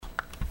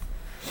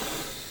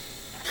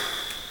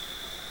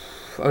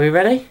Are we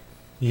ready?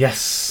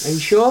 Yes. Are you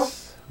sure?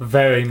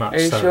 Very much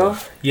so. Are you sure?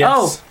 Yes.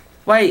 Oh,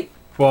 wait.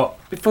 What?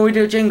 Before we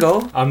do a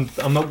jingle. I'm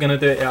not going to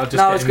do it. I'll just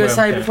No, I was going to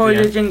say, before we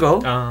do a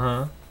jingle.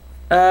 Uh-huh.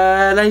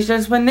 Ladies and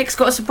gentlemen, Nick's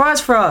got a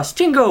surprise for us.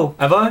 Jingle.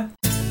 Have I?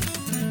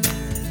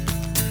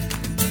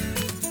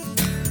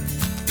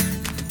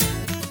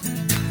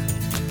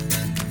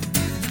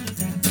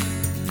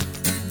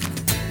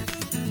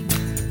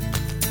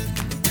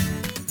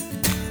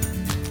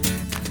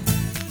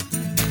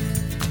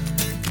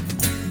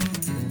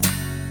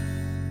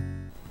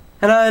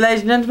 Hello,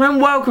 ladies and gentlemen.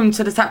 Welcome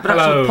to the Tap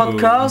Production Hello.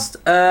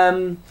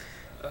 podcast.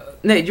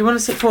 Nick, do you want to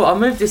sit forward? I'll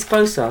move this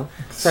closer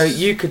so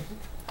you could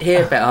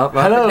hear better.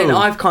 Right? Hello. But then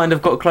I've kind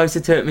of got closer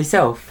to it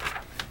myself.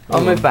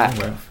 I'll move back.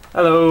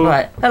 Hello.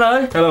 Right.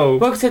 Hello. Hello.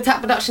 Welcome to the Tap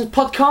Productions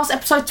podcast,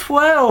 episode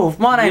 12.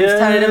 My name's Yeah.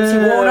 Tony Dempsey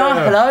Warner.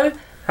 Hello.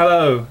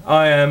 Hello.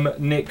 I am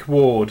Nick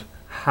Ward.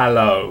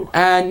 Hello.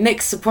 And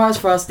Nick's surprise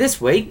for us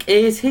this week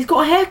is he's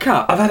got a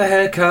haircut. I've had a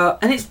haircut.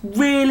 And it's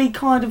really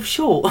kind of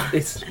short. It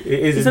is.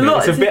 It's Isn't it?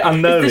 It's a bit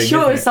unnerving. It's the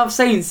shortest isn't I've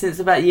seen since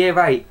about year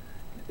 8. it?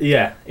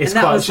 Yeah. It's and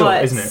that quite was short,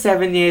 like isn't it?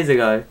 7 years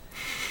ago.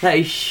 That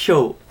is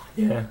short.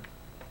 Yeah.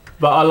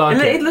 But I like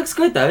it. It looks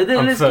good though. It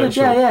I'm looks very good.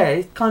 short. Yeah.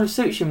 It kind of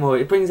suits you more.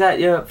 It brings out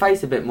your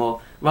face a bit more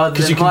rather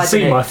Because than you can hiding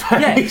see it. my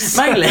face.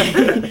 Yeah,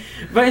 mainly.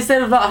 But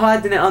instead of like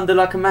hiding it under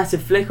like a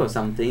massive flick or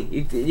something,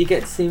 you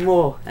get to see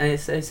more, and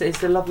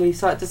it's a lovely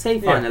sight to see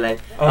Yeah. finally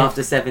Oh.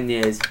 after 7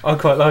 years. I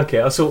quite like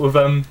it. I sort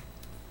of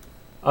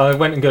I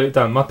went and got it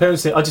done. My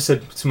parents I just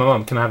said to my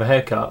mum, "Can I have a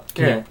haircut?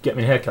 Can Yeah. you get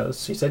me a haircut?"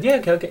 She said, "Yeah,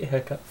 okay, I'll get your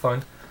haircut,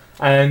 fine."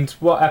 And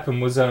what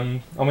happened was I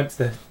went to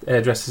the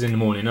hairdressers in the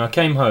morning. And I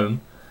came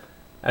home,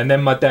 and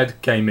then my dad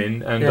came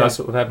in, and Yeah. I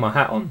sort of had my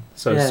hat on,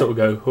 so I Yeah. sort of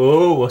go,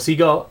 "Oh, what's he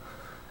got?"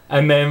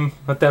 And then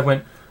my dad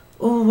went,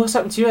 "Oh, what's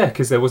happened to your hair?"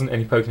 Because there wasn't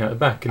any poking out the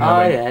back. And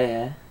I went,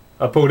 Yeah.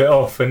 I pulled it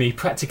off, and he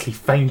practically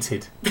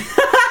fainted.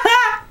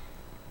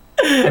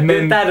 And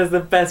then That is the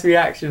best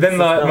reaction. Then to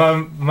like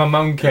stuff. my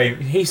mum came.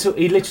 He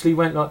literally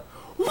went like,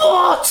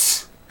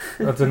 "What?"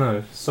 I don't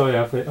know. Sorry,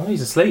 Alfie. Oh,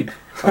 he's asleep.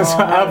 That's Oh,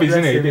 what Albie's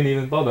in bless it. He him. didn't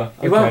even bother.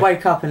 He won't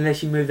wake up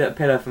unless you move that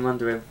pillow from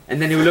under him,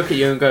 and then he'll look at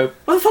you and go,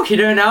 "What the fuck are you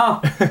doing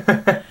now?"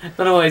 Don't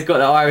know why he's got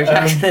that Irish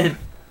accent.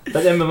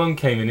 But then my mum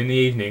came in the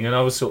evening, and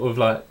I was sort of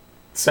like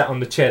sat on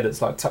the chair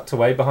that's like tucked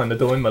away behind the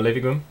door in my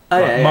living room. Oh,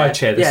 Like, yeah, my yeah.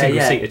 chair, the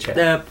single-seater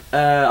chair. The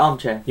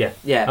armchair. Yeah.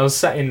 Yeah. I was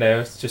sat in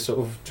there, just sort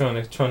of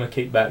trying to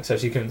keep back so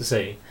she couldn't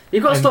see.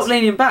 You've got to And- stop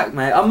leaning back,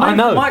 mate. I'll I move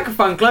know. the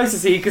microphone closer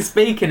so you can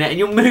speak in it, and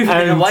you're moving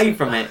And- away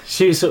from it.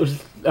 She was sort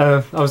of.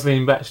 I was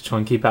leaning back to try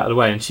and keep out of the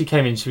way, and she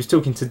came in. She was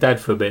talking to Dad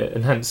for a bit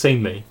and hadn't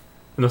seen me,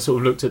 and I sort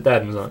of looked at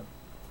Dad and was like,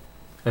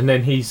 and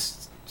then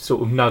he's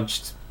sort of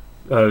nudged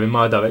in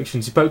my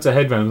direction. She poked her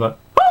head round and was like,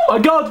 "Oh my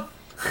god!"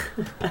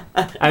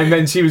 And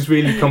then she was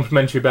really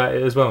complimentary about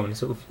it as well, and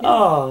sort of.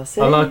 Oh,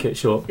 see? I like it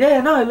short. Yeah,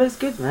 no, it looks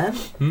good, man.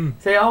 Mm.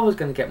 See, I was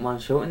going to get mine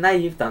short, and now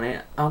you've done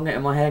it. I'm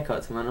getting my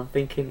haircut tomorrow, and I'm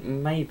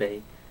thinking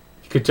maybe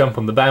You could jump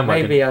on the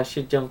bandwagon. maybe I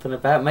should jump on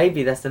about.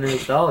 Maybe that's the new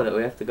style that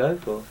we have to go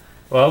for.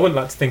 Well, I wouldn't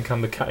like to think I'm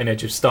the cutting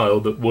edge of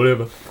style, but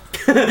whatever.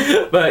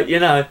 But, you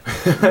know,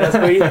 that's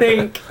what you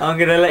think. I'm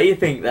going to let you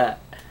think that.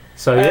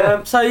 So yeah,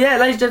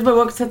 Ladies and gentlemen,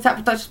 welcome to the Tap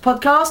Productions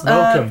podcast.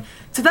 welcome.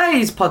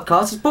 Today's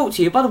podcast is brought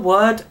to you by the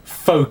word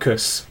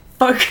Focus.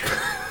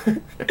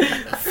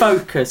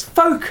 focus.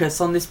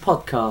 Focus on this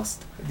podcast.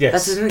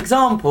 Yes. That is an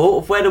example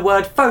of where the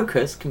word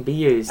focus can be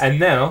used. And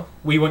now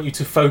we want you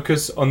to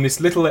focus on this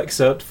little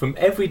excerpt from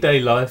everyday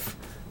life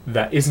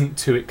that isn't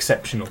too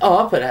exceptional. Oh,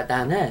 I'll put that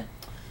down there.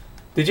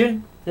 Did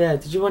you? Yeah,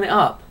 did you want it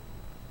up?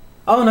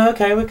 Oh no,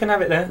 okay, we can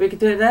have it there. We could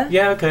do it there?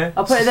 Yeah, okay.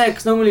 I'll put it there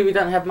because normally we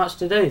don't have much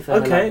to do for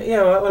Okay,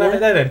 yeah, we'll have Yeah. it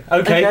there then.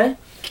 Okay. Okay.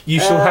 You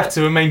shall Uh, have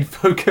to remain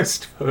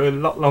focused for a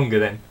lot longer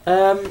then.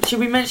 Should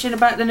we mention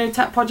about the new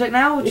tap project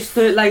now, or just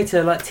do it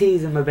later, like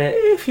tease them a bit?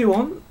 If you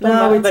want.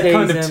 No, we they tease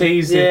kind of them.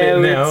 tease you Yeah, a bit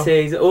we now.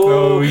 tease.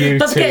 Oh, you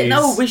don't forget, tease.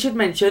 no, we should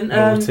mention.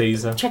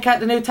 Teaser. Check out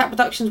the new Tap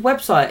Productions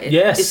website.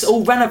 Yes. It's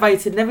all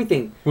renovated and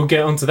everything. We'll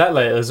get onto that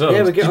later as well.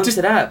 Yeah, we'll get You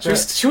onto that.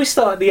 Should we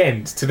start at the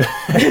end today?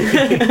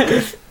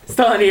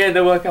 Starting the end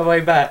and work our way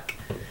back.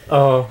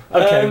 Oh,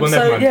 okay, well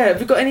never so, mind. yeah, have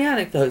you got any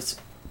anecdotes?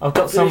 I've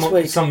got for this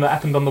week? some that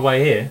happened on the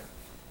way here.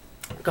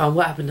 Go on,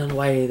 what happened on the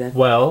way here then?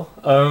 Well,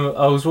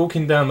 I was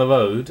walking down the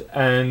road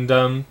and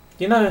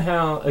you know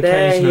how There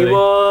occasionally... he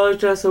was,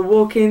 just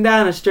walking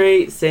down the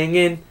street,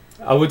 singing.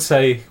 I would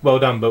say well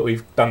done, but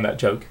we've done that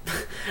joke.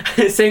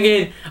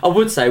 Singing, I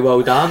would say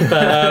well done,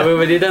 but we've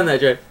already done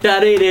that joke.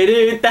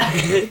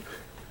 Da-dee-dee-doo-da.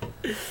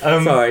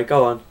 Sorry,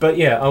 go on. But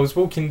yeah, I was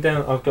walking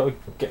down. I've got to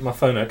get my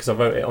phone out because I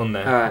wrote it on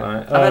there.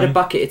 Alright. I've had a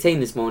bucket of tea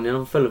this morning,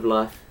 I'm full of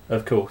life.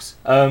 Of course.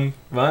 Right,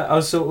 I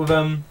was sort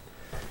of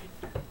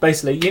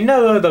basically, you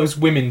know those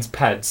women's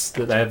pads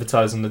that they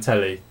advertise on the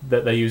telly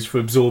that they use for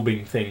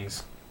absorbing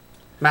things.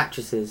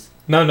 Mattresses.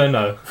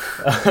 No.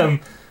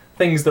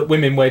 Things that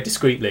women wear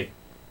discreetly.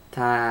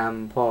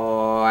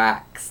 Tampax.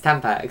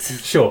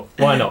 Sure,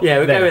 why not? Yeah,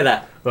 we'll Them, go with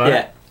that.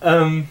 Right?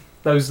 Yeah.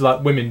 Those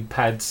like women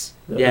pads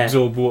that Yeah.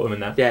 absorb water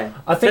and that. Yeah.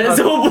 I think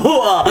There's all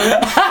water.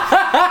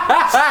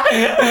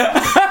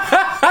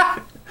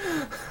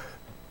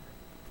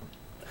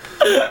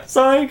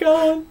 Sorry,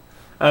 go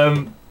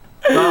on.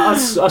 I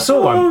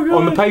saw one Oh,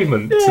 on the God.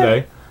 pavement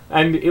today,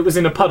 and it was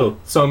in a puddle,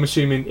 so I'm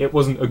assuming it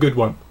wasn't a good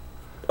one.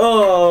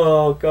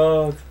 Oh,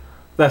 God.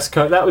 That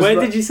was Where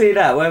did you see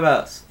that?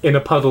 Whereabouts? in a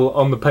puddle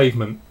on the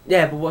pavement.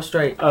 Yeah, but what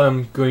street?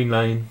 Green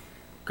Lane.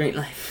 Green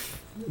Lane.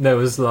 There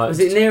was like Was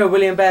it near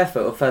William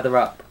Barefoot or further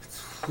up?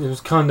 it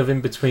was kind of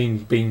in between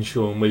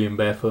Beanshaw and William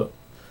Barefoot.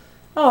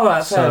 Oh,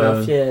 right, fair So,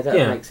 enough. Yeah, that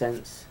yeah. makes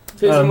sense.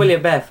 If it was in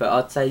William Barefoot,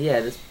 I'd say, yeah,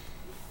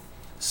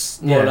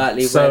 that's more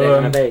likely where they're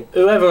going to be.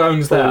 Whoever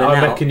owns that, Falling I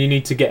out. reckon you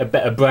need to get a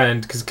better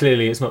brand because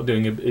clearly it's not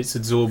doing it's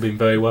absorbing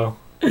very well.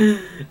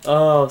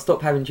 Oh,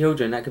 stop having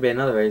children. That could be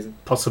another reason.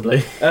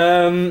 Possibly.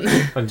 Um.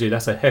 And gee,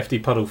 that's a hefty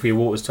puddle for your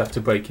waters to have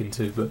to break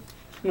into. But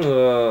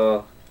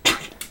Oh.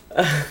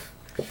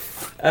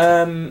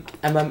 I'm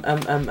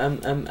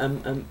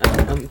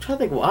trying to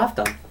think of what I've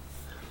done.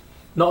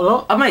 not a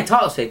lot. I've made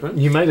title sequence.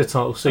 You made a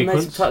title I made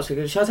sequence. some title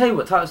sequence. Shall I tell you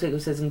what title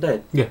sequences I'm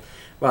doing? Yeah.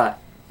 Right.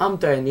 I'm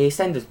doing the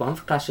EastEnders one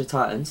for Clash of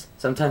Titans.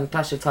 So I'm turning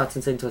Clash of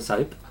Titans into a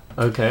soap.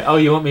 Okay. Oh,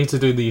 you want me to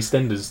do the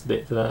EastEnders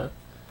bit for that?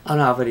 Oh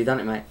no, I've already done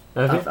it, mate.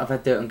 Have you? I've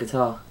had to do it on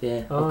guitar.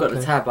 Yeah. Oh, I've got the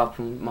okay. tab up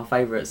on my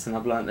favourites, and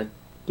I've learnt the.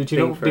 Did you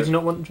thing not? for Did it. you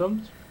not want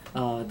drums?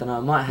 Oh, I don't know. I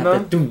might have No?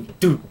 the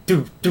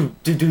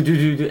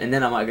do, and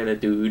then I might get a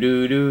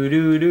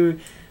do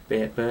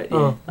bit, but yeah,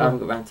 Oh, I haven't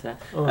got round to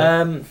that.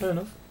 Alright, fair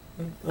enough.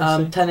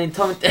 Let's see. Turning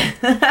Tom.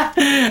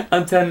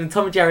 I'm turning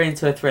Tom and Jerry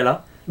into a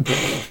thriller.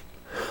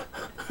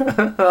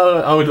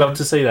 Oh, I would love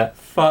to see that.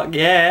 Fuck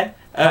yeah!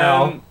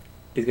 How?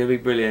 It's gonna be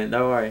brilliant.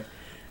 Don't worry.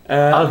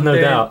 I've I'm no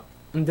doing- doubt.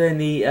 I'm doing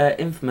the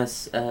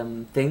infamous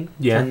thing.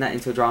 Yeah. Turning that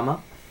into a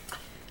drama,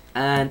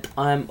 and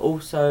I'm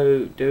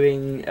also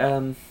doing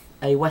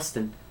a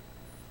western.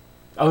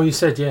 Oh, you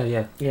said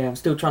yeah. Yeah, I'm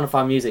still trying to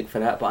find music for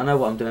that, but I know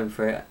what I'm doing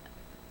for it.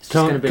 It's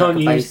just gonna be like Can't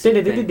a you basic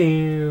thing.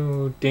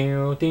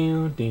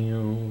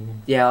 do?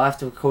 Yeah, I have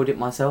to record it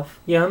myself.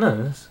 Yeah, I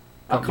know. That's,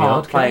 I that'd be can't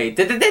hard, play.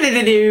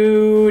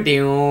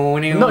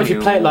 Not if you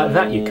play it like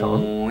that, you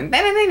can't.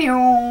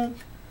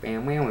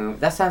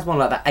 That sounds more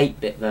like the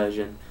 8-bit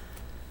version.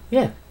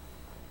 Yeah.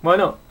 Why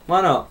not?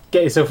 Why not?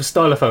 Get yourself a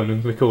stylophone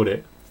and record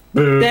it.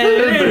 Brett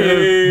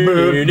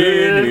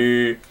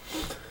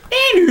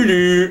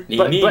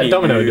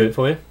Domino will do it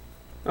for you.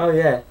 Oh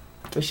yeah,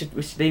 we should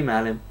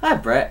email him. Hi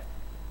Brett.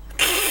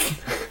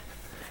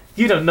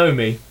 You don't know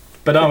me,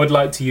 but I would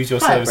like to use your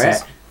Hi services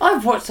Brett.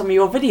 I've watched some of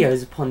your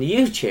videos upon the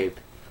YouTube.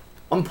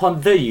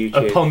 Upon the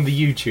YouTube. upon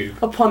the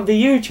YouTube. Upon the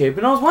YouTube,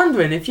 and I was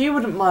wondering if you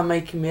wouldn't mind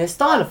making me a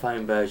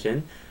stylophone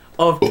version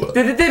of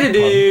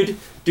do.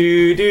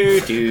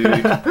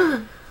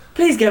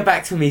 Please get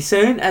back to me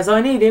soon, as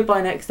I need it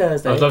by next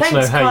Thursday. I'd love to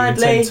know how you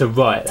intend to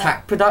write that.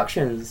 Tack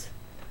Productions.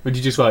 Would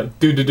you just write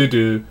do?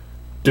 It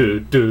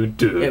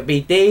would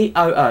be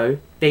DOO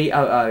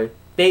DOO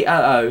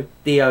DOO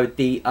DO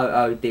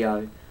DOO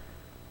DO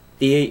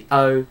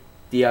DO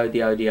DO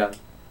DO DO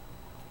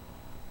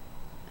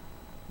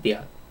DO.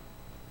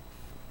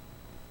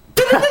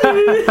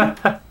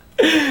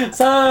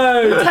 So,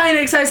 tell your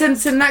next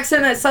sentence in an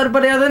accent that's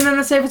somebody other than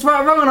let's see if it's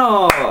right or wrong or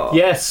not.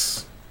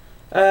 Yes,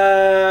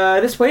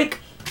 This week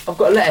I've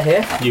got a letter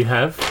here. you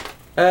have.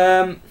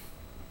 No,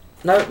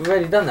 we've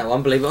already done that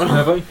one, believe it or not.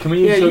 Have I? Can we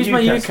use Yeah, your use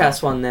my UCAS?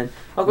 UCAS one then.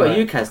 I've got Right.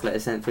 a UCAS letter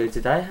sent through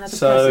today. How depressing.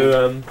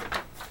 So,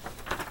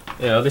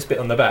 yeah, this bit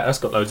on the back, that's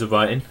got loads of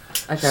writing.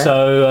 Okay.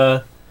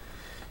 So,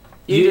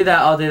 you do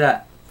that, I'll do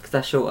that. Because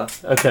that's shorter.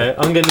 okay,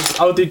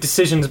 I'll do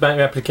decisions about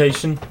your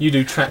application. You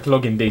do track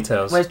login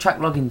details. Where's track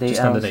login details?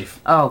 Just underneath.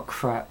 Oh,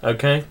 crap.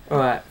 Okay.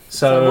 Alright.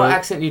 So, what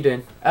accent are you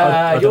doing?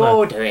 I don't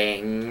You're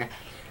doing...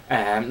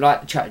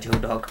 like the Churchill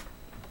dog.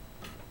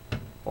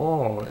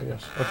 oh,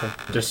 yes. Okay.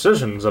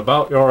 Decisions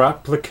about your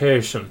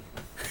application.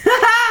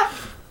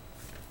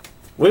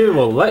 We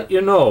will let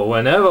you know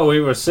whenever we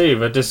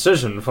receive a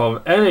decision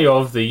from any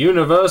of the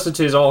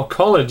universities or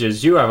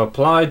colleges you have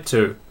applied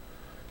to.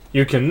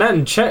 You can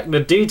then check the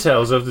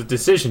details of the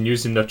decision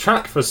using the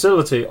track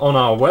facility on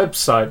our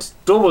website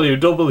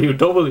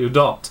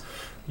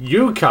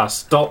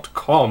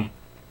www.ucas.com.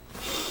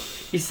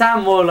 You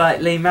sound more like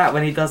Lee Matt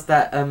when he does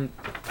that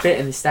bit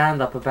in his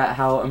stand-up about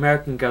how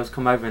American girls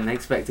come over and they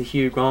expect a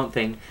Hugh Grant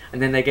thing,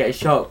 and then they get a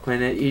shock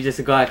when you just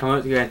a guy come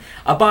up to you going,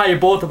 "I buy you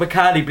both a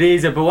Bacardi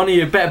Blazer, but one of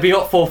you better be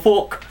up for a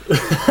fork."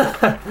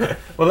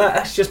 Well,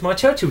 that's just my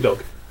Churchill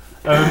dog.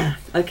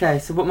 Okay,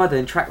 so what am I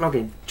doing? Track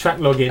login. Track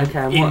login Okay,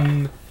 and what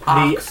in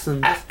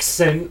accent? the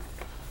accent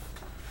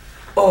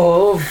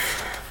of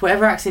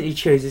whatever accent you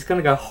choose, it's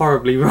gonna go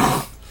horribly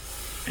wrong,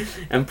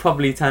 and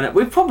probably turn up.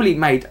 We've probably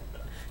made.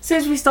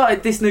 Since we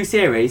started this new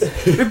series,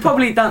 we've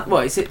probably done,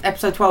 what, is it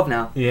episode 12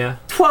 now? Yeah.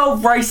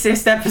 12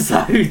 racist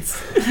episodes!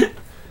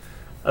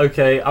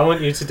 Okay, I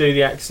want you to do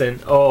the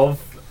accent of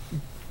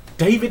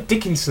David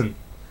Dickinson.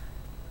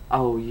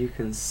 Oh, you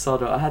can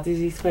sod it. How does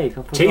he speak?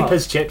 I forgot. Cheap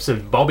as chips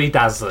and Bobby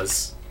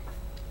Dazzlers.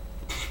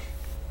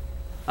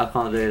 I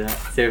can't do that.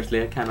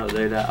 Seriously, I cannot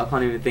do that. I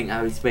can't even think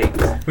how he speaks.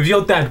 With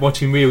your dad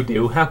watching Real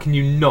Deal, how can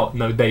you not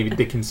know David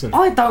Dickinson?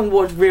 I don't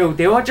watch Real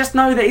Deal. I just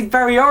know that he's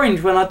very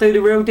orange when I do the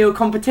Real Deal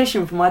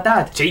competition for my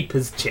dad. Cheap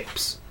as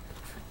chips.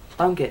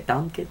 Don't get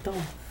done, get done.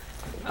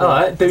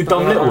 Alright, do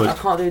Dom Littlewood. I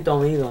can't do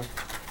Dom either.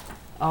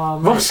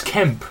 Ross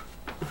Kemp.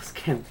 Ross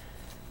Kemp.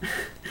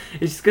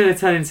 It's just going to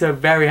turn into a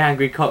very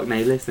angry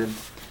cockney, listen.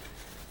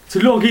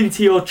 To log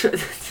into your...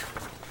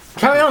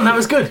 Carry on, that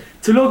was good.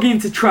 To log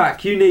into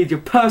Track, you need your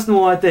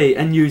personal ID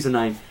and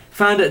username,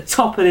 found at the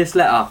top of this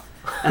letter,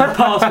 and a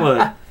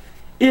password.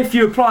 If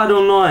you applied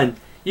online,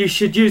 you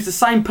should use the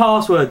same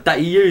password that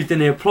you used in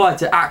the apply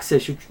to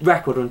access your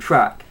record on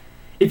Track.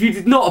 If you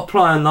did not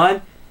apply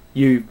online,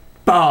 you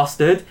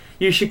bastard,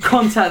 you should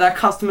contact that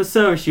customer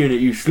service unit,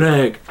 you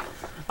slag.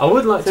 I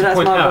would like to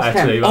point out,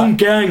 actually, right, on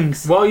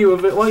gangs. while you were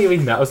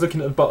reading that, I was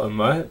looking at the bottom,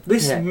 right?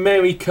 This Yeah.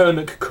 Mary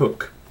Kernock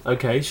Cook,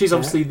 okay, she's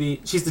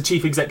obviously she's the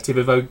chief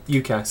executive of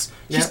UCAS.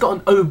 She's Yeah. got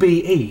an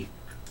OBE,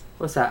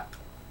 What's that?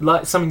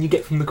 like something you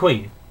get from the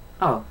Queen,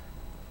 Oh.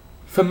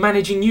 for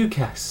managing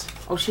UCAS.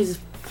 Oh, she's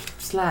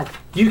a slag.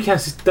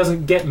 UCAS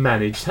doesn't get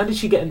managed. How did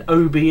she get an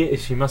OBE?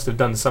 She must have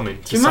done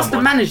something to She must have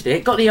someone. managed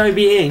it, got the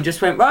OBE and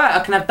just went, right, I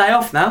can have day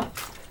off now.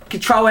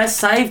 Control S,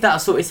 save, that'll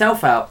sort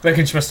itself out. I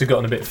reckon she must have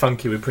gotten a bit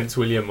funky with Prince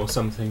William or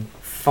something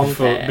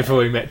Funky.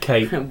 before he met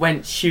Kate.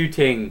 Went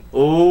shooting.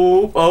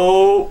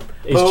 Oh.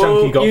 His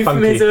chunky got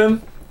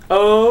euphemism.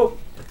 Oh.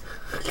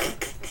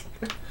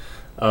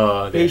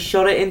 Oh, He dear.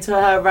 shot it into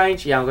her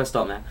range. Yeah, I'm going to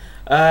stop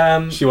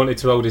now. She wanted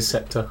to hold his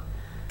sceptre.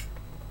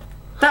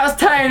 That was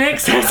Tony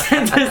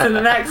sentence and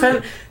an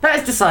accent. That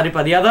is decided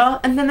by the other,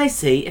 and then they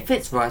see if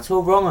it's right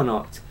or wrong or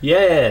not.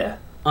 Yeah.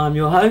 I'm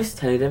your host,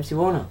 Tony Dempsey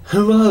Warner.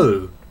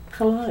 Hello.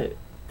 Hello.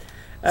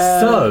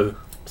 So,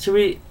 have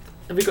we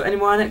got any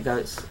more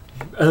anecdotes?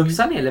 It's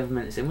only 11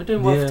 minutes in. We're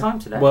doing well for time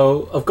today.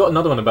 Well, I've got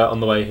another one about on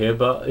the way here,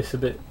 but it's a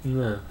bit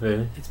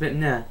really. It's a bit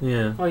nah.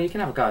 Yeah. Oh, you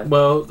can have a go.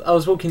 Well, I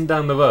was walking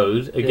down the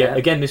road again. Yeah.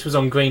 Again, this was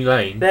on Green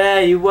Lane.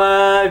 There you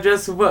were.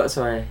 Just what?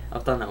 Sorry,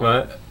 I've done that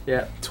one. Right.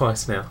 Yeah.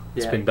 Twice now.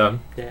 It's Yeah. been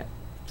done.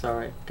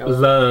 Sorry. Go on.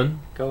 Learn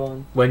Go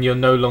on. when you're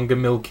no longer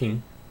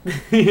milking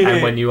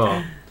and when you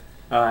are.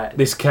 All right.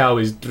 This cow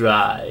is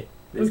dry.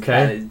 This okay.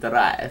 cat is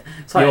dry.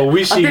 Sorry, Your I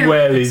wishing didn't-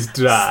 well is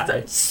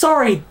dry.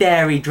 Sorry,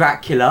 Dairy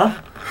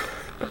Dracula.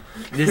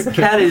 This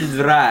cat is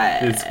dry.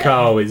 This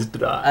cow is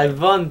dry. I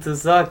want to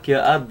suck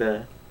your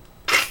udder.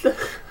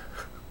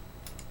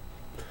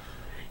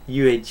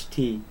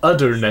 UHT.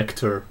 Udder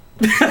nectar.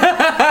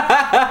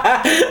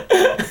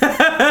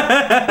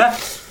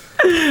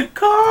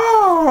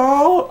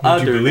 Carl!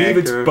 Would you believe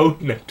it's nectar.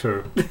 boat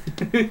nectar?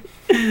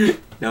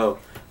 No.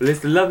 Well, it's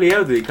the lovely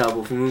elderly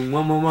couple from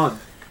 111.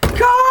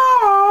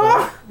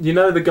 Carl! You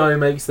know the guy who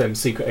makes them,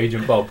 Secret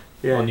Agent Bob,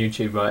 Yeah. on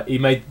YouTube, right? He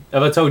made.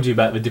 Have I told you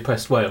about the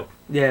depressed whale?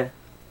 Yeah.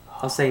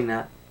 I've seen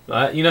that.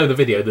 Right? You know the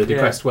video, the Yeah.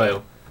 depressed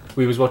whale.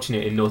 We was watching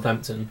it in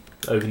Northampton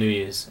over New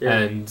Year's, Yeah.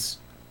 and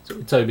sort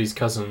of Toby's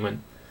cousin went,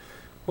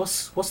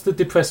 "What's the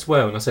depressed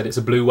whale?" And I said, "It's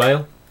a blue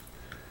whale."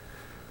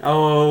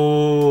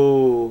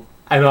 Oh.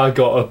 And I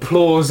got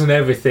applause and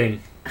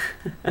everything.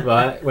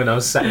 Right? When I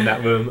was sat in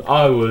that room,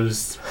 I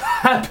was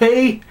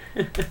happy.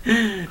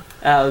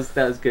 That was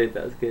good.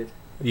 That was good.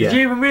 Yeah. Did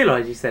you even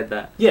realise you said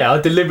that? Yeah, I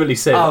deliberately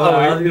said, Oh,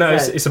 right, I was no, gonna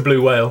it's, say. it's a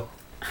blue whale.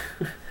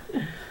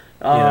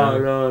 Oh, Yeah.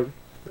 Lord.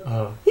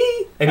 Oh.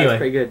 That's Anyway,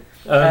 pretty good.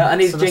 um, I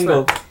need so a that's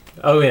jingle. that.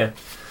 Oh yeah.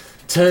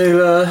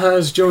 Taylor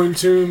has joined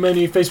too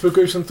many Facebook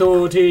groups and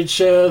thought he'd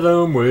share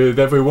them with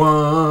everyone.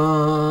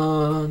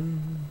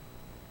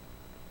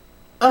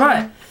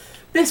 Right.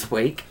 This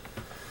week,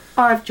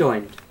 I've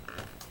joined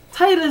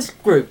Taylor's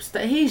groups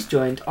that he's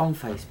joined on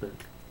Facebook.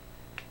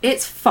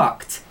 It's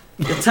fucked.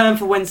 The term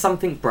for when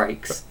something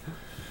breaks.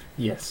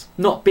 Yes.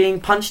 Not being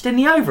punched in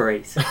the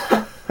ovaries.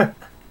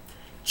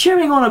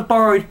 Chewing on a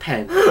borrowed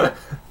pen.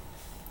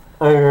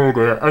 Oh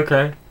dear.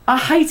 Okay. I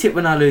hate it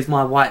when I lose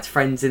my white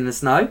friends in the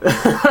snow.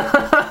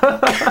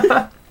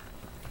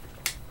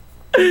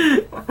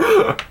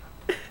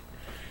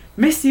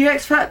 Miss the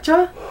X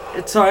Factor?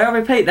 Sorry, I'll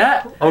repeat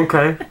that.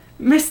 Okay.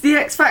 Miss the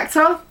X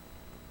Factor?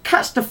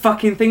 Catch the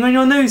fucking thing on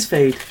your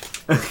newsfeed.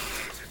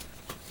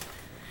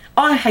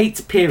 I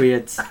hate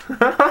periods.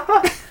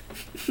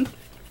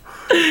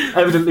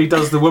 Evidently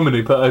does the woman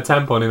who put her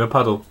tampon in a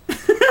puddle.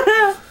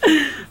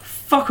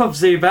 Fuck off,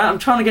 Zubat. I'm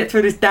trying to get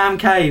through this damn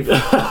cave.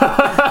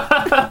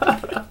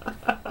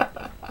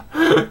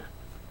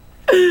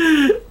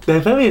 They're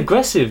very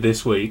aggressive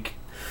this week.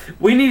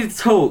 We need to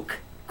talk.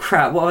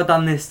 Crap, what have I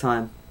done this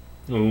time?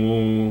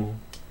 Ooh.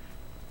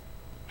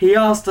 He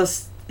asked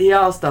us,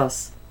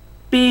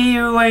 be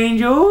you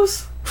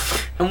angels?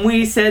 And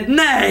we said,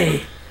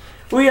 nay,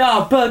 we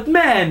are but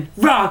men,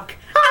 rock.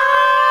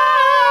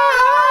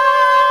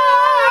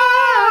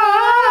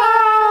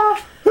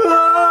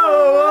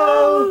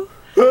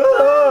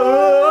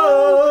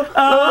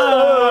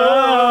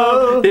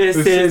 This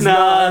is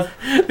not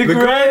the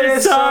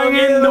greatest song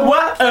in the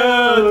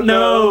world,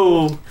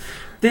 no.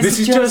 This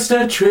is just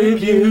a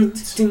tribute.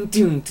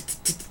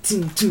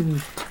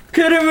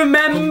 Couldn't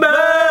remember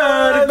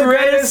the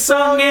greatest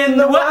song in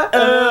the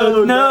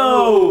world,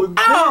 no.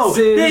 Oh,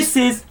 this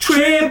is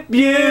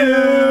tribute,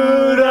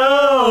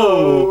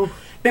 oh.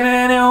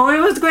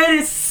 It was the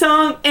greatest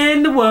song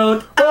in the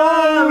world,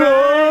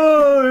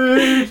 oh.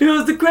 It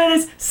was the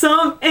greatest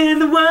song in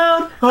the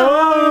world.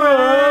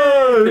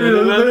 Alright.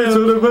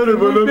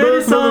 The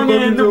greatest song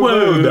in the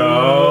world.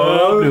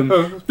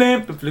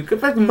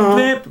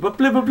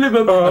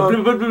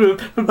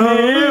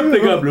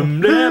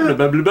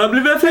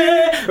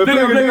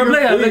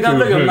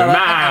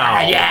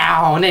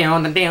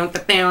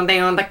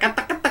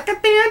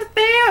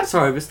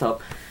 Sorry, we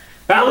stop.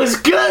 That was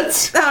good!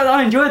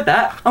 I enjoyed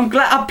that. I'm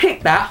glad I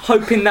picked that,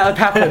 hoping that would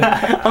happen.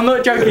 I'm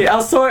not joking.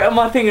 I saw it on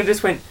my thing and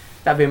just went,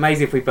 that'd be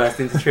amazing if we burst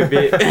into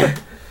tribute.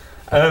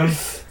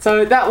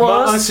 So that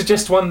was... I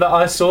suggest one that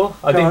I saw.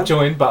 I didn't on.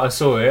 join, but I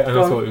saw it and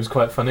Go I on. thought it was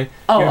quite funny.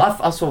 Oh, Yeah.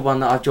 I saw one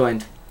that I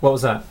joined. What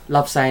was that?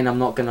 Love Saying I'm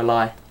Not Gonna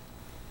Lie.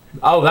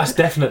 Oh, that's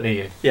definitely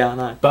you. Yeah, I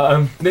know.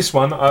 But this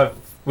one I thought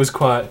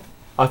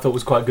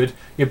was quite good.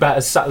 You're about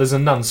as subtle as a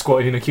nun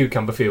squatted in a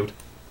cucumber field.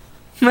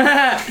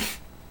 That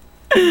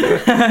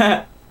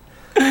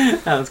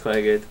was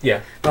quite good.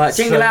 Yeah. Right,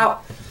 jingle So-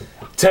 out.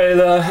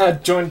 Taylor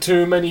had joined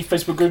too many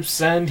Facebook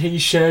groups and he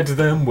shared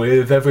them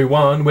with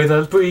everyone with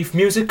a brief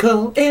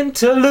musical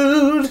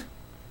interlude.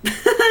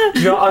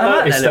 You know, I I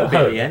like noticed that little at bit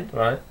at home, the end.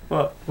 right?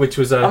 What? Which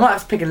was I might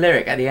have to pick a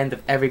lyric at the end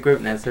of every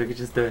group now so we could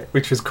just do it.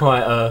 which was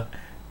quite I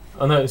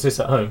noticed this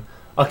at home.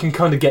 I can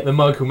kind of get the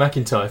Michael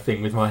McIntyre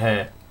thing with my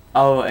hair.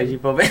 Oh, as you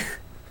probably...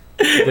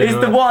 Then It's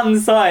the one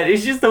side.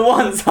 It's just the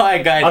one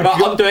side going, I right,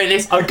 got- I'm doing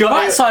this. I got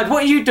Right it. side,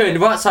 what are you doing? The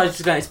right side's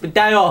just going, it's been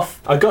day off.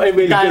 I got it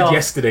really Day good off.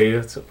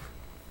 yesterday.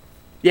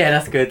 Yeah,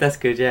 that's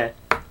good, yeah.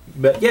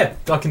 But yeah,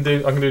 I can do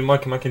the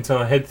Michael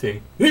McIntyre head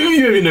thing.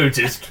 You ever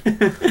noticed?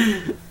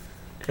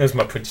 There's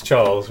my Prince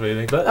Charles,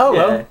 really. But oh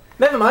Yeah. well,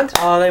 never mind.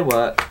 Oh, they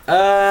work.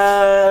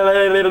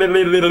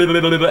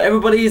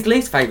 Everybody's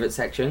least favourite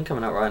section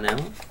coming up right now.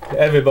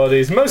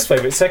 Everybody's most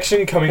favourite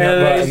section coming up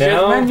Ladies right and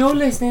gentlemen, now. you're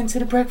listening to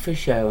The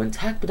Breakfast Show on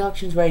TAC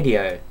Productions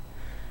Radio.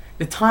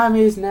 The time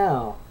is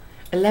now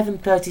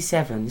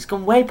 11:37. It's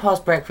gone way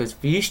past breakfast.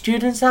 For you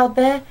students out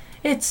there,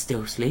 it's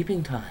still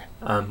sleeping time.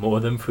 I'm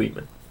Morgan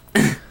Freeman.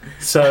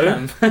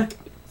 So,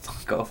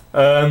 Fuck off.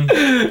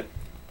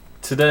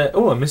 today.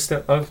 Oh, I missed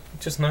it. I've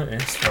just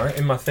noticed, right,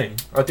 in my thing.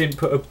 I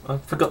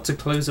forgot to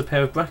close a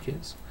pair of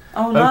brackets.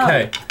 Oh no.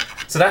 Okay,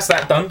 so that's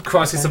that done.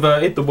 Crisis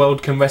averted. The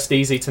world can rest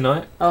easy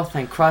tonight. Oh,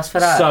 thank Christ for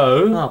that.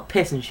 So, Oh,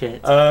 piss and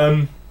shit.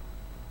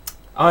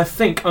 I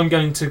think I'm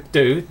going to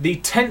do the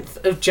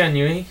 10th of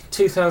January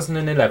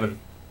 2011.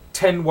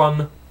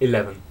 10-1-11.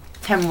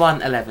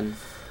 10-1-11.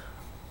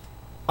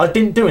 I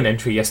didn't do an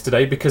entry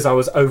yesterday because I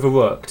was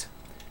overworked.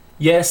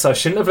 Yes, I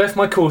shouldn't have left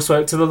my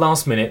coursework to the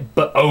last minute,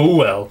 but oh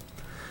well.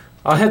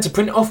 I had to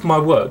print off my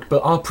work,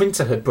 but our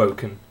printer had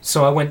broken,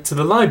 so I went to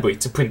the library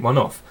to print one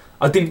off.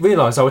 I didn't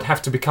realise I would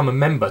have to become a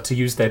member to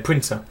use their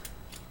printer.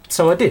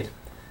 So I did.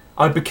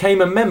 I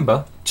became a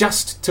member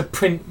just to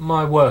print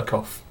my work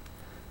off.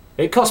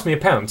 It cost me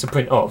 £1 to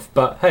print off,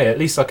 but hey, at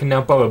least I can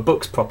now borrow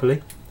books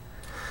properly.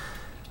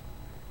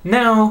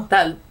 Now...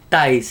 That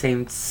day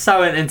seemed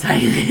so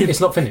entertaining. It's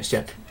not finished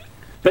yet.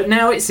 But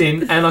now it's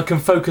in, and I can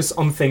focus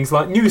on things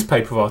like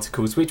newspaper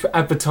articles, which were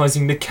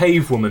advertising the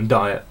cave woman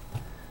diet.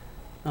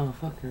 Oh,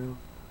 fuck hell.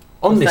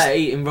 On What's this that,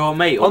 eating raw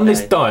meat all on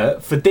this day?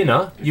 diet, for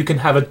dinner, you can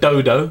have a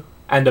dodo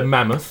and a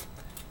mammoth,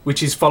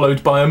 which is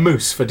followed by a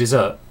moose for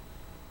dessert.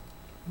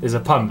 There's a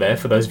pun there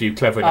for those of you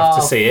clever enough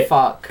to see it.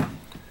 Fuck.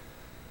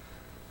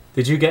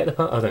 Did you get the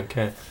pun? I don't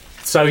care.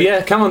 So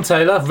yeah, come on,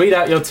 Taylor, read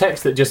out your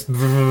text that just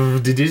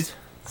did it.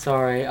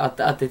 Sorry,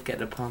 I did get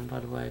the pun, by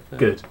the way. But...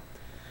 Good.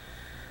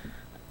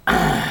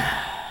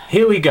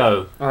 Here we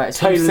go. Alright,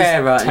 so Taylor's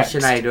Sarah text.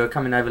 and Sinead who are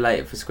coming over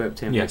later for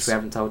scripting, Yes. which we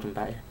haven't told them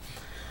about yet.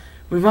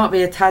 We might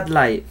be a tad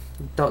late. ...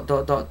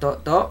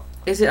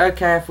 Is it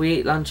okay if we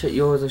eat lunch at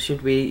yours or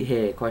should we eat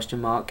here?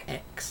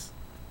 X.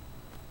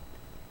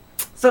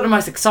 It's not the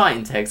most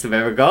exciting text I've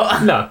ever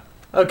got. No.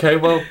 Okay,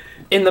 well,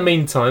 in the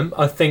meantime,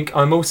 I think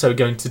I'm also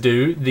going to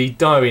do the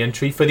diary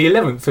entry for the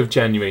 11th of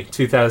January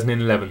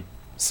 2011.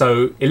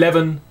 So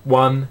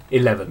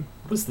 11-1-11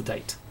 was the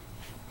date.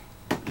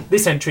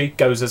 This entry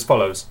goes as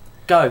follows.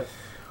 Go.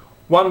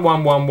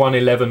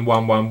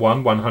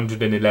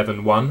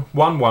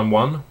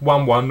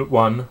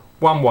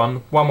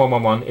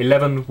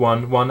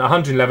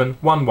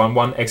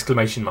 111-111-111-111-111-111-111-111-111-111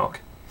 exclamation mark.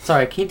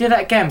 Sorry, can you do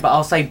that again? But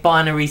I'll say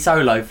binary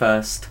solo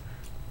first.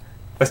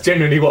 That's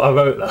generally what I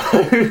wrote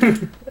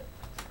though.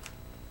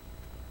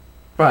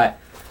 Right.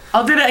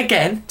 I'll do that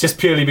again. Just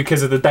purely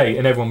because of the date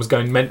and everyone was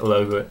going mental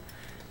over it.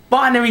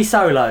 Binary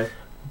solo.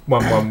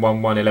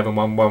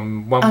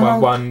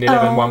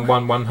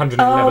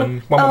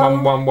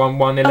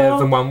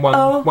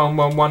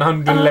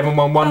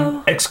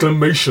 111-111-111-111-111-111-111-111-111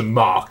 exclamation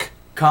mark.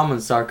 Come on,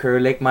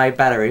 Sarkuru, lick my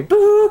battery.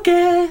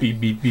 Boogie. Beep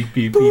beep beep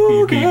beep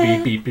beep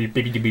beep beep beep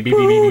beep beep beep beep.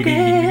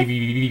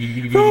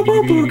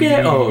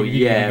 Oh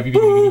yeah,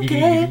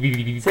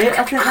 boogie.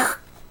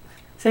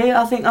 See,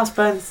 I think us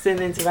bursting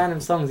into random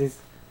songs is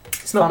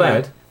It's not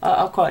funny. bad.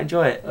 I quite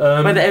enjoy it.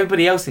 Whether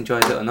everybody else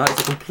enjoys it or not,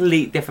 it's a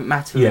complete different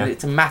matter. Yeah.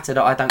 It's a matter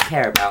that I don't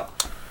care about.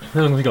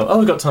 How long have we got? Oh,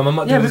 we've got time. I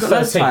might Yeah, do we've the got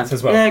loads of 13th time.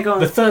 as well. Yeah, go on.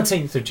 The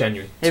 13th of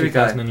January, Here we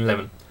go.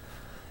 2011.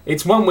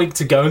 It's 1 week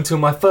to go until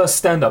my first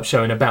stand-up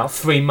show in about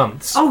 3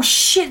 months. Oh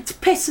shit,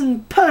 piss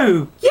and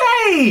poo.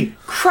 Yay!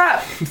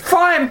 Crap,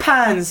 frying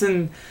pans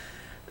and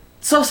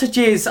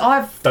sausages.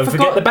 Don't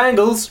forget the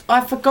bangles. I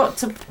forgot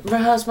to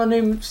rehearse my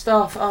new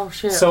stuff. Oh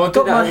shit. So I I'll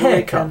got do that my on the hair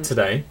weekend. cut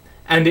today,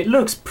 and it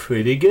looks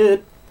pretty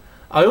good.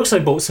 I also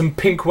bought some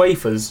pink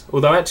wafers,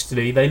 although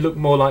actually they look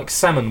more like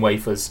salmon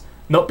wafers.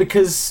 Not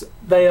because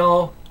they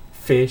are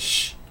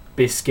fish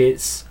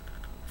skits,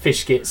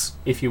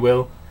 if you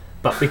will,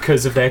 but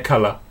because of their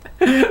colour.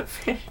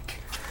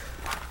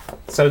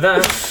 So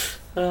that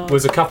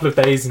was a couple of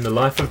days in the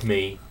life of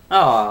me.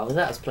 Oh,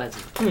 that was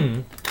pleasant.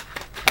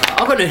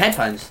 I've got new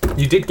headphones.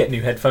 You did get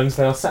new headphones.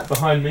 They are sat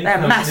behind me. They're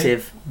currently.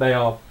 massive. They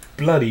are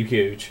bloody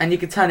huge. And you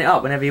can turn it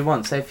up whenever you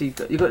want. So if you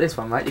got this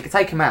one, right, you can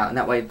take them out, and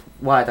that way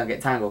wire don't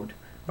get tangled.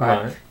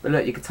 Right. But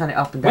look, you can turn it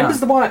up and down. When does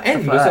the wire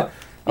end? Stuff like that.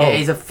 Yeah,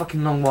 it's a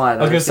fucking long wire.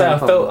 I was going to say,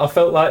 I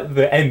felt like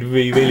the end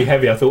really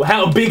heavy. I thought,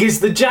 how big is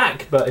the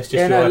jack? But it's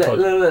just your iPod.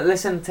 Look,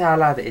 listen to how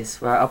loud it is.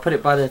 Right, I'll put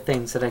it by the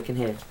thing so they can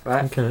hear.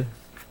 Right. Okay.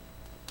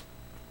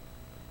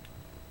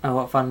 Oh,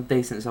 what fun,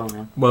 decent song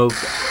now. Well,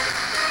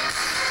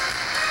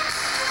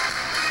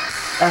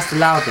 that's the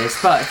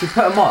loudest. But if you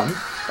put them on,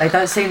 they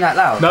don't seem that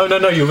loud. no,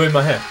 you'll ruin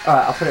my hair. All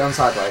right, I'll put it on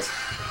sideways.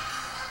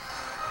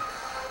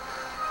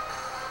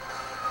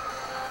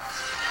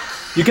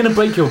 You're going to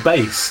break your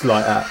bass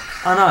like that.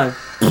 I know.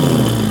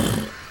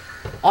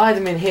 I had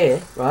them in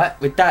here, right,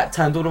 with that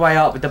turned all the way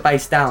up with the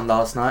bass down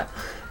last night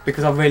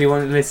because I really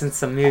wanted to listen to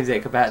some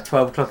music about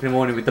 12 o'clock in the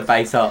morning with the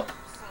bass up.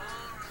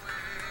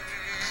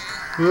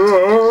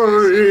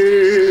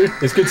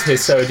 It's good to hear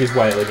Surge's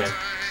wail again.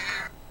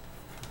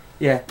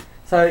 Yeah.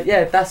 So,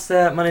 yeah, that's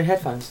my new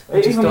headphones.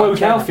 It even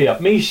woke Alfie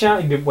up. Me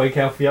shouting didn't wake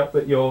Alfie up,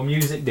 but your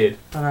music did.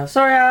 I know.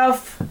 Sorry,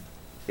 Alf.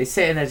 He's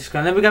sitting there just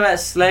going, let me go back to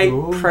sleep,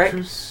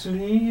 prick.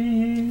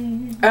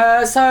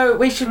 So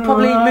we should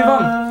probably move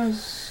on.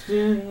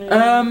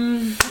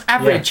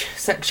 Average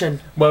section.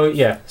 Well,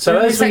 yeah. So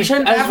Average as we,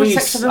 section as of we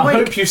the I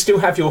week. hope you still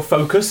have your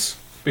focus,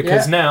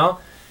 because now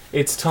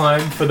it's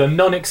time for the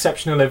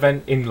non-exceptional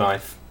event in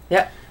life.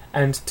 Yeah.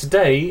 And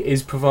today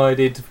is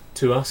provided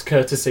to us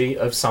courtesy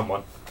of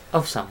someone.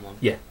 Of someone.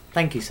 Yeah.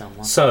 Thank you,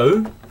 someone.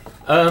 So,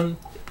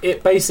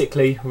 it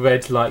basically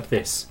read like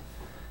this.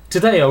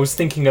 Today I was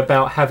thinking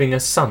about having a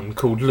son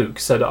called Luke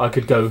so that I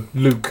could go,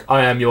 Luke,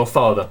 I am your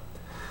father.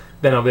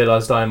 Then I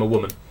realised I am a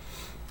woman.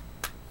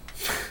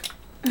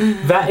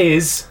 That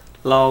is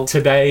Lol.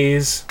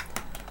 today's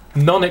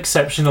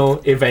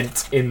non-exceptional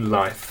event in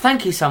life.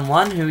 Thank you,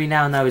 someone who we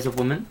now know is a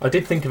woman. I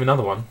did think of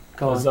another one.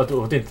 Go on.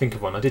 I did think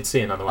of one. I did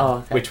see another one. Oh,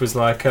 okay. Which was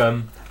like,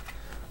 I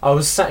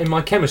was sat in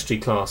my chemistry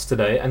class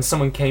today and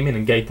someone came in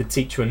and gave the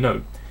teacher a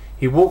note.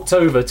 He walked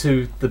over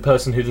to the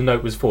person who the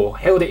note was for,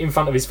 held it in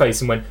front of his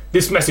face and went,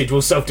 "This message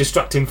will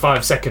self-destruct in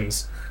 5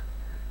 seconds."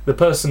 The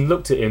person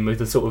looked at him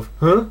with a sort of,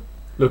 huh?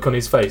 Look on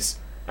his face,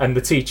 and the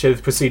teacher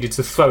proceeded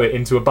to throw it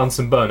into a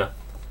Bunsen burner.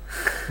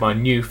 My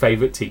new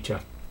favourite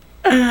teacher.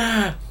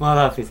 My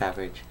life is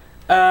average.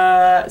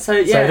 So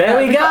yeah, there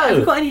we go. Have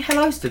we got any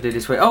hellos to do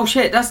this week? Oh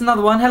shit, that's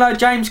another one. Hello,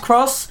 James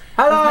Cross.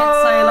 Hello! I was meant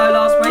to say hello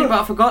last week, but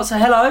I forgot. So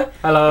hello.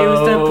 Hello. He was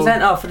the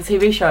presenter for the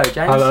TV show,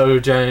 James. Hello,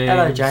 James.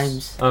 Hello,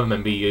 James. I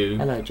remember you.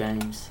 Hello,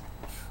 James.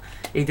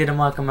 He did a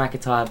Michael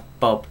McIntyre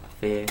bob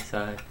for you,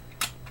 so.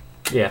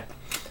 Yeah.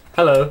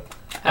 Hello.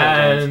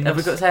 Hello, James. And Have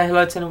we got to say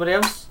hello to anybody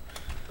else?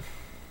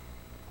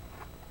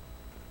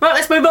 Right,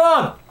 let's move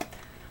on.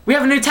 We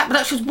have a new Tap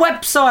Productions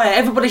website.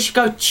 Everybody should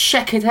go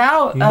check it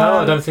out. no,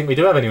 I don't think we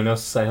do have anyone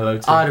else to say hello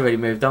to. I'd already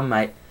moved on,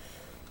 mate.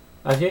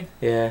 Have you?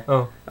 Yeah.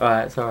 Oh.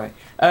 Alright, it's alright.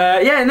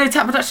 Yeah, new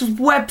Tap Productions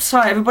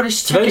website. Everybody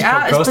should check Today's it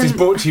out. podcast is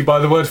brought to you by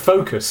the word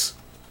focus.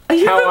 Are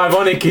you How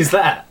ironic is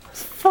that?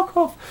 Fuck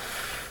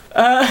off.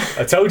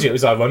 I told you it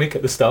was ironic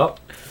at the start.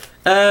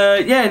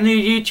 Yeah, new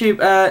YouTube.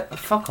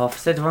 Fuck off.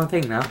 Said the wrong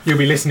thing now. You'll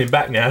be listening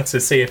back now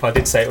to see if I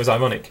did say it was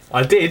ironic.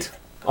 I did.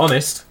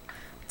 Honest.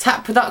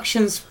 Tap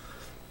Productions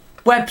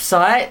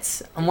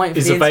website. I'm waiting for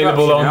Is the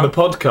available interruption on now.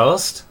 the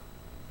podcast.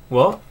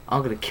 What?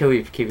 I'm gonna kill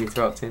you if you keep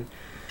interrupting.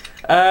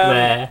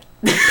 There.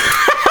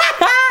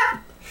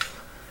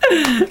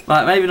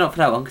 Right, maybe not for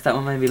that one because that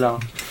one made me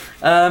laugh.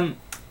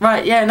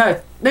 Right, yeah,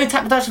 no. New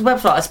Tap Productions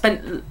website. I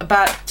spent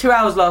about 2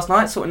 hours last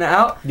night sorting it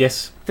out,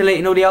 Yes.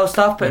 deleting all the old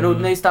stuff, putting all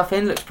the new stuff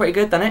in. Looks pretty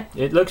good, doesn't it?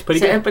 It looks pretty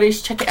So good. everybody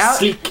should check it out.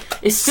 Sleek.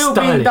 It's still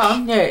stylish, being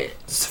done, yeah.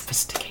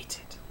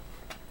 Sophisticated.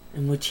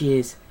 And what she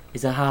is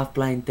a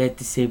half-blind, dead,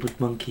 disabled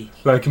monkey.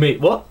 Like me.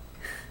 What?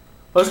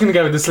 I was going to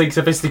go with the sleek,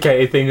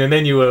 sophisticated thing, and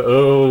then you were,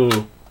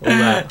 all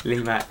that.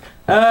 Lee Mac.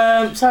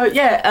 So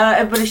yeah,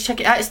 everybody should check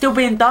it out. It's still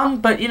being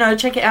done, but you know,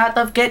 check it out.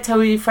 Don't forget, tell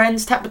all your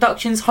friends. Tap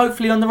Productions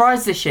hopefully on the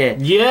rise this year.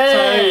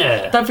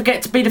 Yeah! So don't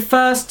forget to be the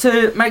first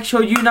to make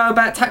sure you know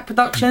about Tap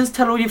Productions.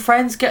 Tell all your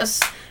friends, get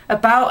us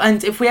about,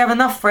 and if we have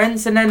enough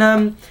friends, and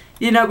then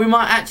you know, we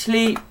might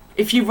actually,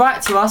 if you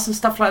write to us and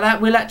stuff like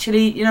that, we'll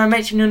actually, you know,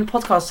 mention you in the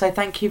podcast. Say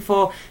thank you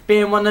for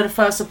being one of the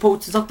first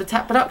supporters of the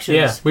Tap Productions.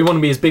 Yeah, we want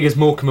to be as big as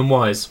Morecambe and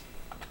Wise.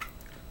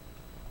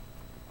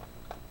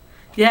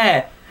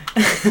 Yeah.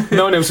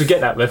 No one else would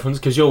get that reference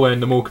because you're wearing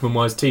the Morecambe and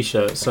Wise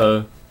t-shirt,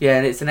 so Yeah,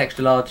 and it's an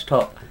extra large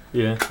top.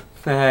 Yeah.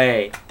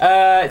 Hey.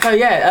 Don't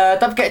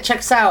forget to check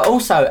us out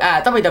also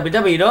at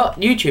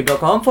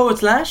www.youtube.com/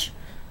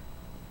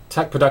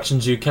 TAC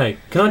Productions UK.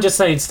 Can I just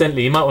say,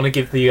 incidentally, you might want to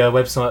give the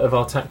website of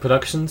our TAC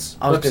Productions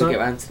I was going to website, get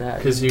around to that.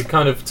 because you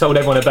kind of told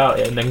everyone about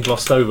it and then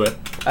glossed over it.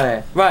 Oh,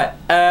 yeah. Right.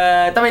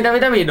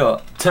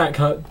 www. TAC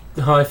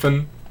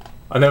hyphen.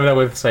 I never know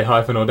whether to say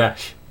hyphen or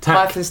dash. TAC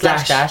Hyphen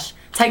slash dash.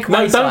 Takeaway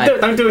No, sign.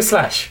 don't do a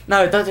slash.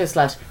 No, don't do a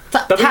slash.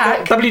 TAC.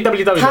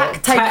 www.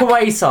 TAC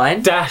takeaway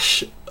sign.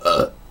 Dash.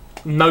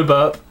 No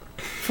burp.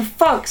 For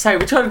fuck's sake,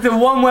 we're trying to do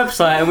one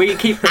website and we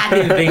keep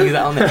adding things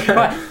on there.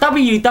 Right,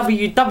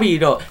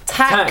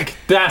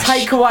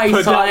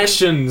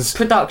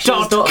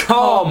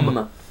 www.takeaway-productions.com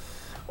Or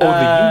the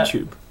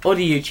YouTube. Or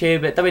the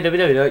YouTube at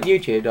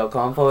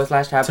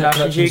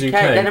www.youtube.com/TAC-Productions UK.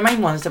 They're the main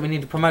ones that we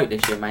need to promote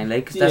this year mainly,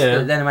 because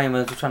they're the main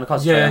ones we're trying to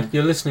concentrate Yeah, on.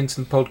 you're listening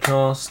to the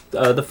podcast.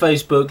 The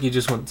Facebook, you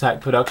just want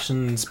TAC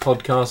Productions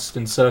podcast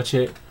and search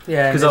it.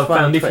 Yeah, Because there's I've one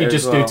found on if you Twitter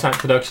just as well. do TAC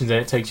Productions,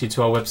 then it takes you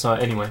to our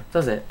website anyway.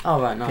 Does it?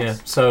 Oh, right, nice. Yeah,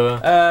 so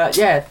There's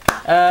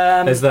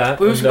that.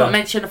 We also and, got to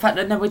mention the fact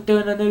that we're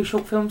doing a new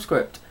short film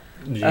script.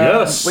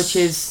 yes, Which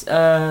is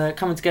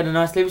coming together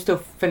nicely. We still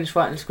finished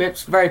writing the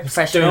scripts. Very It's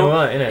professional. doing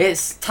alright, isn't it?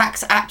 It's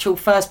TAC's actual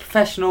first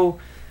professional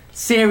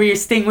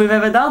serious thing we've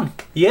ever done.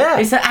 Yeah.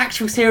 It's an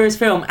actual serious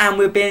film and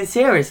we're being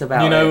serious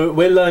about it.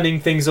 We're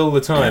learning things all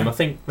the time. I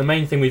think the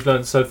main thing we've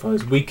learned so far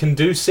is we can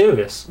do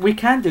serious. We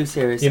can do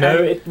serious.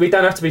 We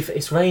don't have to be...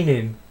 It's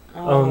raining.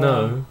 Oh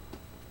no.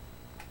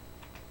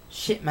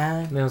 Shit,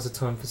 man. Now's the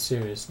time for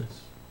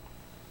seriousness.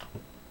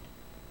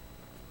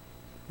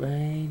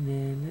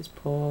 Raining, it's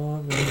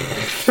pouring.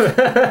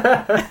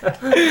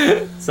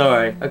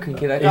 Sorry, I couldn't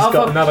get that. He's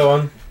got another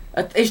one.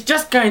 It's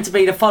just going to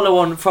be the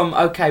follow-on from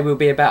OK We'll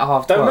Be About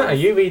Half Don't 12. matter,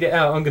 you read it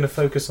out. I'm going to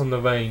focus on the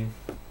rain.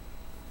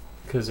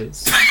 Because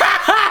it's...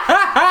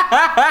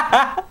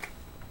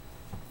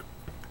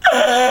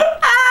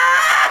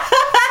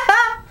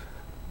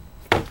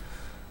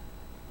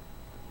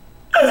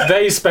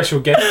 Today's special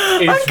guest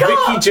is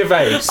Ricky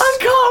Gervais. I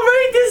can't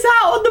read this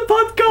out on the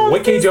podcast.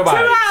 Ricky It's Gervais.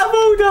 too out of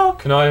order.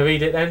 Can I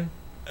read it then?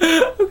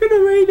 I'm going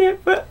to read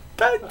it, but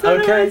don't tell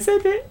me Okay. I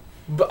said it.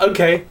 But,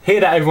 okay,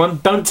 hear that everyone.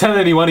 Don't tell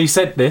anyone he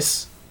said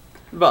this.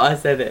 But I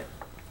said it.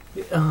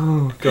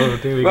 Oh god,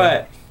 here we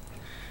Right.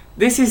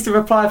 This is the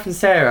reply from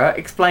Sarah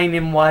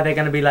explaining why they're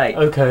going to be late.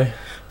 go. Okay.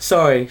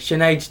 Sorry,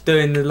 Sinead's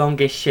doing the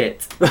longest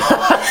shit.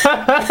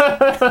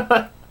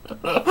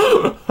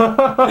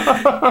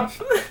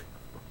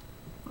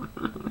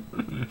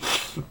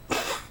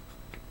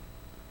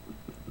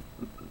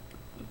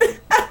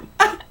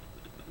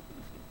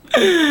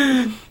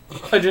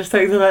 I just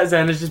take the that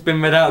Zen has just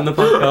been read out on the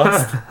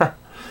podcast.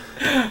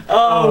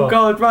 Oh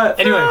god, right.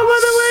 Anyway, film of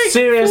the week.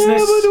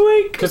 seriousness, Film of the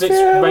week. 'cause it's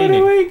Film of the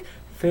raining. week.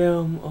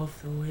 Film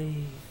of the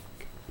week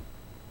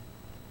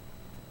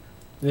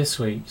This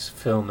week's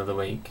film of the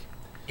week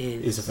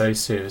is a very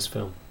serious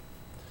film.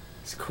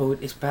 It's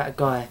about a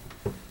guy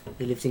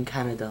who lives in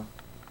Canada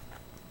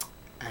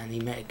and he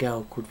met a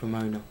girl called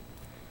Ramona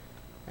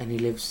and he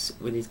lives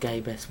with his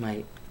gay best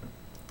mate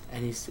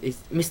and he's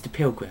Mr.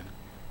 Pilgrim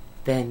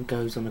then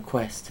goes on a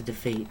quest to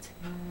defeat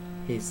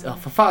his... Oh,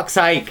 for fuck's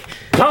sake!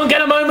 Can't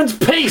get a moment's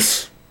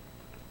peace!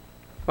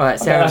 Right,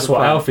 Sarah's That's what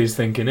reply. Alfie's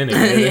thinking, isn't it?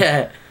 Really?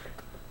 Yeah.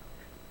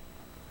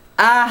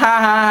 Ah,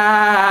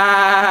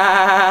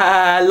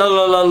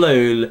 lol.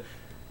 I'm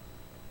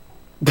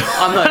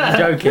not even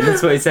joking,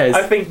 that's what it says.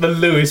 I think the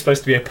Lou is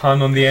supposed to be a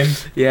pun on the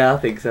end. Yeah, I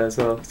think so as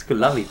well. It's a good,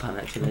 lovely pun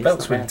actually.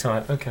 Belt's really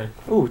tight, okay.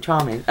 Oh,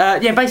 charming.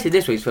 Basically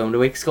this week's film of the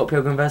week, Scott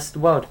Pilgrim vs. the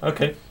World.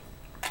 Okay.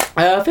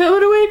 Film of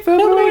the week, film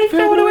of the week,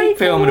 film of the week,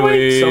 film of the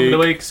week. Song of the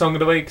week, song of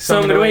the week,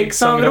 Song of the week,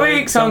 song of the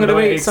week, song of the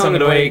week, song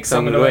of the week,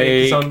 song of the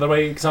week. Song of the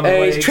week, song of the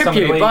week, It's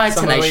Tribute by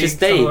Tenacious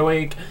D. Song of the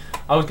week.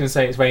 I was going to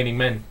say it's Raining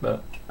Men,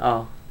 but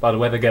Oh, by the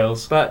Weather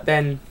Girls. but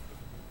then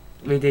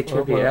we did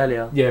tribute Well,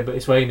 earlier. Yeah, but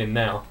it's raining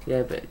now.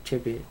 Yeah, but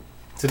tribute.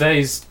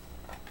 Today's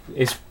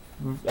is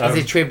It's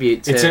a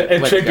tribute to it's a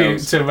Weather tribute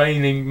Girls. to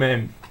Raining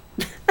Men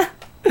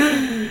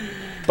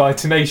by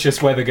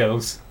Tenacious Weather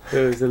Girls. It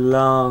was a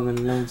long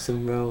and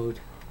lonesome road.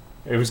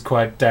 It was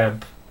quite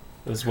damp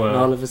as And all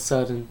well, of a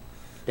sudden,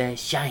 there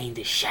shined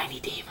a shiny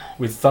demon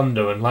with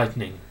thunder and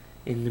lightning,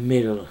 in the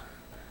middle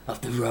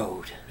of the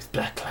road. with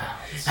black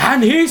clouds.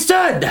 And he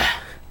said,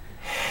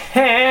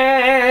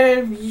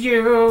 Have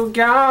you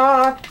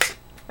got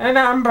an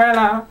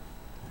umbrella?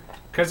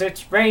 'Cause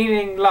it's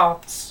raining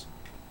lots.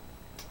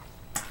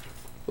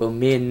 well,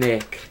 me and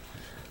Nick,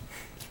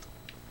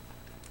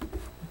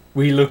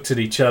 We looked at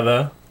each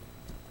other.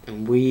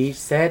 and we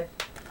said,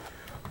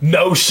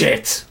 No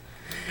shit!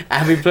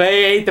 and we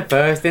played the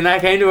first thing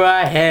that came to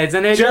our heads,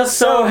 and it just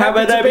so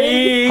happened to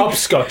be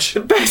hopscotch. the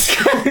best,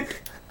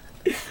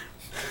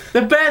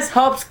 the best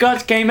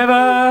hopscotch game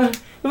ever.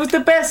 It was the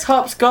best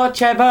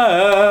hopscotch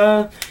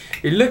ever.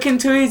 You look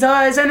into his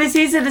eyes, and it's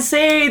easy to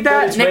see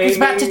that It's Nick was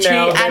about to raining cheat,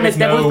 now, and there the is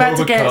devil's no about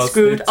to get overcast,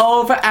 screwed it's-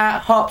 over at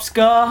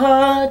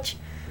hopscotch.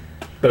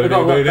 I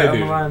got what better on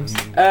the rhymes.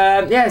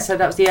 Yeah, so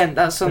that was the end.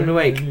 That's song of the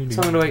week.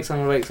 Song of the week. Song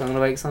of the week. Song of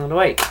the week. Song of the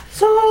week.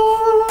 Song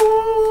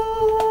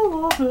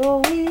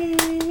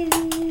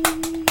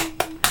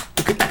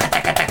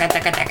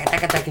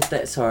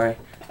Sorry.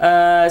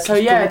 So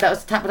yeah, that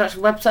was the Tap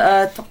Production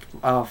website.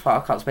 Oh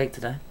fuck, I can't speak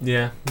today.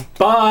 Yeah.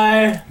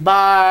 Bye.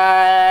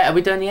 Bye. Are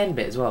we doing the end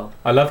bit as well?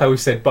 I love how we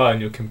said bye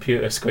and your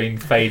computer screen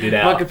faded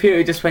out. My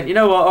computer just went. You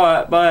know what? All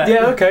right, bye.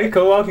 Yeah. Okay.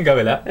 Cool. I can go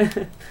with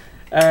that.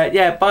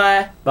 Yeah.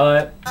 Bye.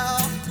 Bye.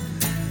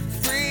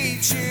 Three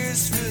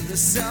cheers for the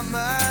summer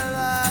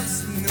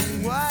loves and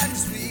the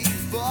ones we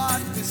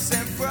bought were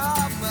sent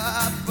from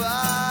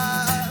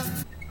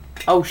above.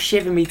 Oh,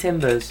 shiver me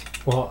timbers.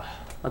 What?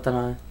 I don't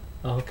know.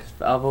 Oh, okay.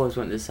 But I've always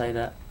wanted to say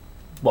that.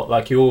 What,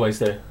 like you always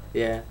do?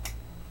 Yeah.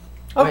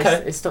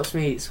 Okay. It stops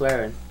me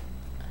swearing.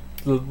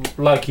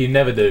 Like you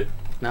never do.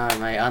 No,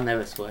 mate, I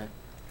never swear.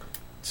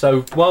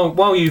 So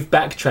while you've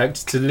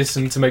backtracked to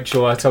listen to make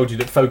sure I told you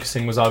that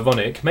focusing was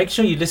ironic, make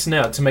sure you listen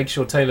out to make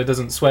sure Taylor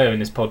doesn't swear in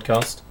this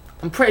podcast.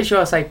 I'm pretty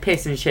sure I say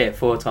piss and shit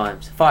 4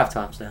 times. 5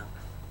 times now.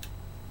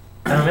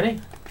 How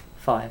many?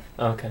 5.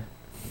 Okay.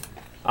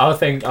 I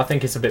think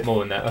it's a bit more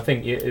than that. I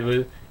think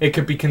it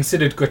could be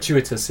considered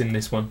gratuitous in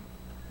this one.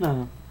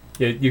 No.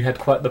 You had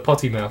quite the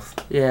potty mouth.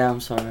 Yeah,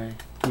 I'm sorry.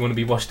 You want to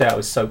be washed out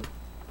with soap,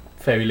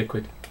 fairy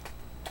liquid.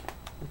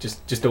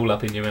 Just all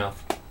up in your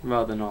mouth.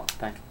 Rather not,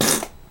 thanks.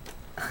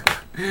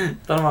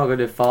 Don't know why I'm going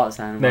to do a fart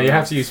sound. No, you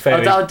have to use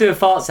fairy. I'll do a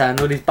fart sound,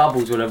 all these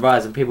bubbles will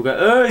arise and people go,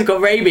 oh, he's got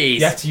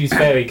rabies! You have to use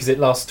fairy because it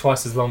lasts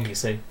twice as long, you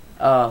see.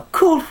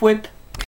 Cool whip.